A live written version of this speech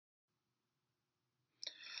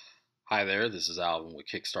Hi there, this is Alvin with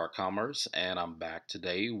Kickstart Commerce, and I'm back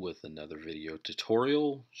today with another video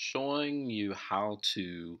tutorial showing you how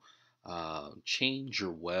to change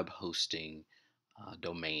your web hosting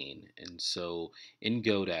domain. And so in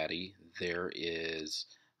GoDaddy, there is,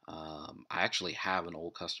 I actually have an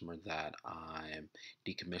old customer that I'm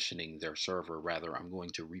decommissioning their server. Rather, I'm going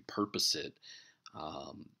to repurpose it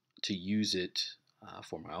um, to use it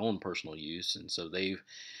for my own personal use. And so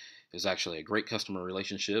it was actually a great customer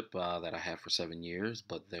relationship that I had for 7 years,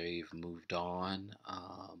 but they've moved on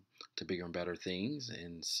to bigger and better things.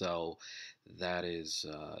 And so that is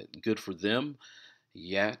good for them.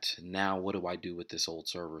 Yet, now what do I do with this old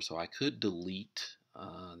server? So I could delete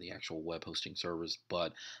the actual web hosting servers,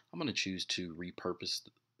 but I'm going to choose to repurpose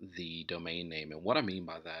the domain name. And what I mean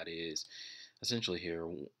by that is essentially here,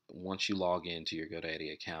 once you log into your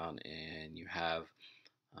GoDaddy account and you have,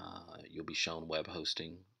 you'll be shown web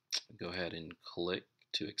hosting. Go ahead and click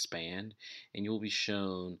to expand, and you'll be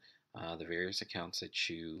shown the various accounts that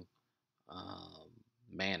you um,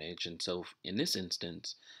 manage. And so in this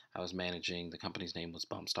instance, I was managing, the company's name was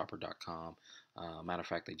bumpstopper.com. Matter of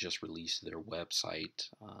fact, they just released their website.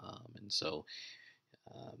 And so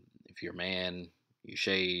if you're a man, you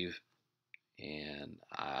shave, and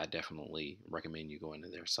I definitely recommend you going to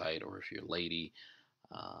their site. Or if you're a lady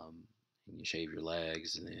um, and you shave your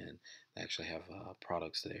legs, and then they actually have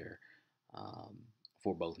products there um,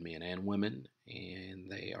 for both men and women, and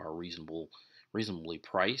they are reasonably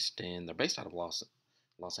priced, and they're based out of Los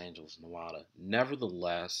Angeles, Nevada.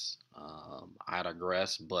 Nevertheless, I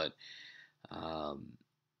digress, but um,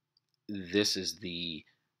 this is the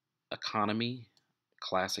economy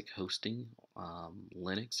classic hosting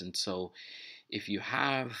Linux, and so if you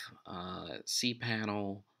have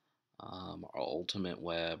cPanel or Ultimate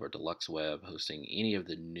Web or Deluxe Web hosting any of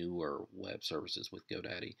the newer web services with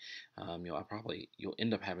GoDaddy, you'll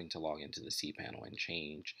end up having to log into the cPanel and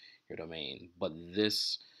change your domain. But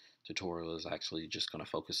this tutorial is actually just going to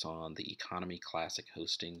focus on the Economy Classic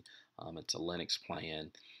hosting. It's a Linux plan,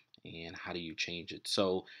 and how do you change it?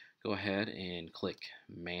 So go ahead and click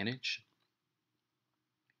Manage.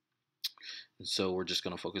 And so we're just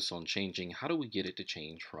going to focus on changing. How do we get it to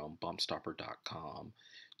change from bumpstopper.com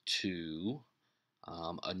to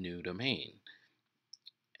a new domain?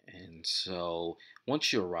 And so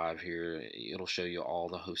once you arrive here, it'll show you all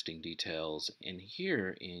the hosting details. And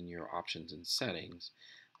here in your options and settings,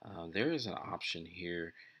 there is an option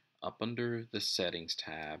here up under the settings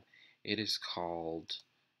tab. It is called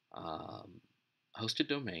um, hosted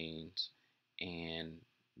domains and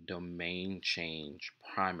domain change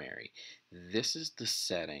primary. This is the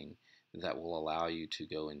setting that will allow you to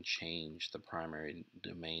go and change the primary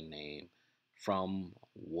domain name from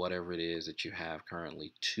whatever it is that you have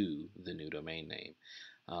currently to the new domain name.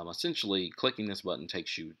 Essentially, clicking this button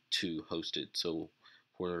takes you to hosted. So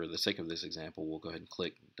for the sake of this example, we'll go ahead and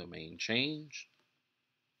click domain change.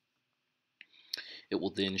 It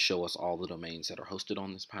will then show us all the domains that are hosted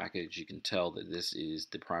on this package. You can tell that this is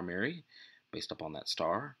the primary based upon that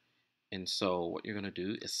star. And so what you're going to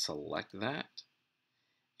do is select that,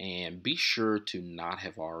 and be sure to not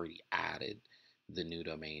have already added the new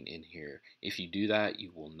domain in here. If you do that,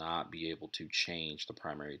 you will not be able to change the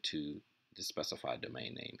primary to the specified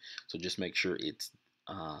domain name. So just make sure it's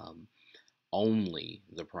only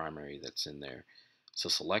the primary that's in there. So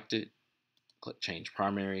select it, click change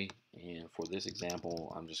primary, and for this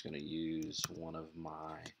example, I'm just going to use one of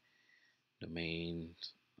my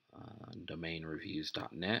domains,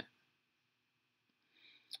 domainreviews.net.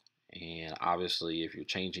 And obviously, if you're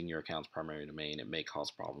changing your account's primary domain, it may cause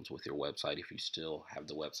problems with your website if you still have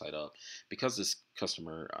the website up. Because this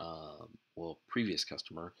customer, previous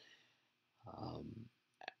customer, um,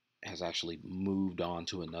 has actually moved on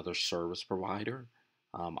to another service provider,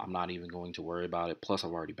 I'm not even going to worry about it. Plus,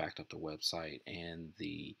 I've already backed up the website and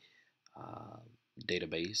the uh,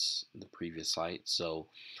 database, the previous site, so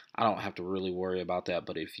I don't have to really worry about that.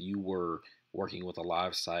 But if you were working with a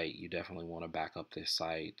live site, you definitely want to back up this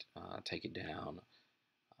site, take it down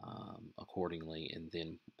accordingly, and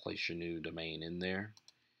then place your new domain in there.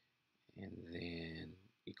 And then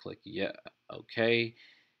you click OK.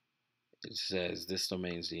 It says this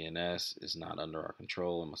domain's DNS is not under our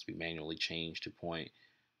control and must be manually changed to point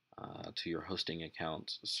to your hosting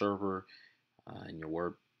account's server, and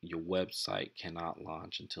your website cannot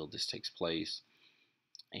launch until this takes place.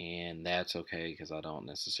 And that's okay, because I don't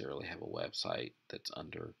necessarily have a website that's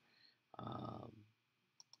under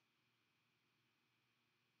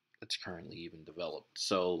that's currently even developed.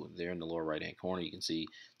 So there in the lower right hand corner, you can see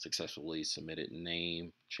successfully submitted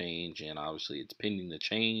name change, and obviously it's pending the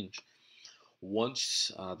change.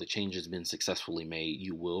 Once the change has been successfully made,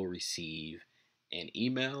 you will receive an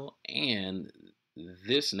email, and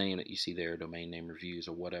this name that you see there, domain name reviews,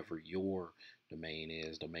 or whatever your domain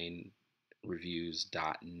is,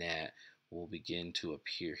 domainreviews.net, will begin to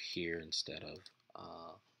appear here instead of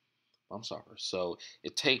Bumpstopper. So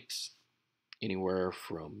it takes anywhere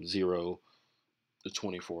from 0 to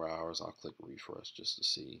 24 hours. I'll click refresh just to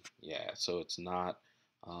see. Yeah, so it's not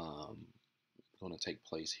going to take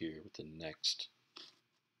place here within the next,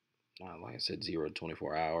 like I said, 0 to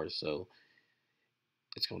 24 hours. So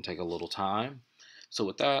it's going to take a little time. So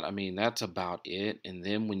with that, I mean, that's about it. And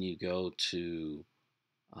then when you go to,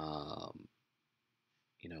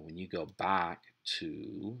 when you go back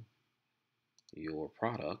to your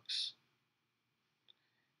products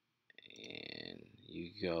and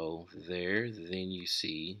you go there, then you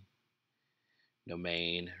see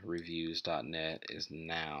domainreviews.net is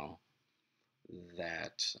now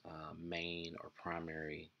that main or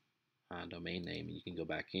primary domain name. And you can go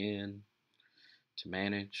back in to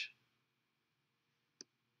manage,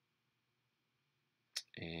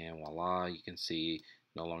 and voila, you can see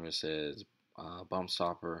no longer says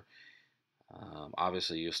Bumpstopper.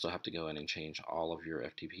 Obviously, you'll still have to go in and change all of your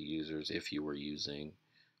FTP users if you were using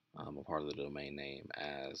a part of the domain name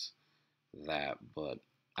as that. But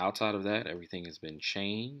outside of that, everything has been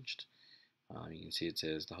changed. You can see it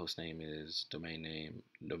says the host name is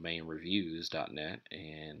domainreviews.net,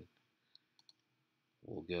 and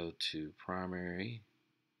we'll go to primary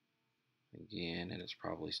again, and it's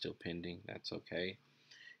probably still pending. That's okay.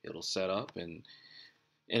 It'll set up, and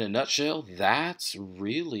in a nutshell, that's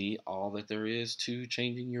really all that there is to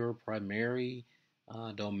changing your primary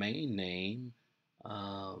domain name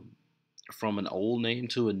um, from an old name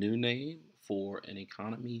to a new name for an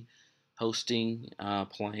economy hosting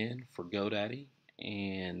plan for GoDaddy.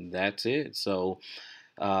 And that's it. So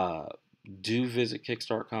uh, do visit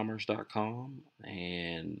kickstartcommerce.com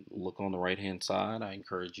and look on the right hand side. I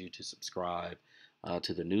encourage you to subscribe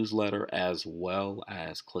to the newsletter, as well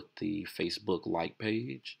as click the Facebook like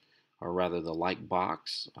page, or rather the like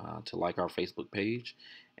box, to like our Facebook page.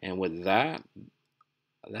 And with that,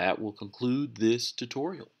 that will conclude this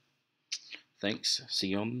tutorial. Thanks. See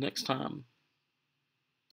you on the next time.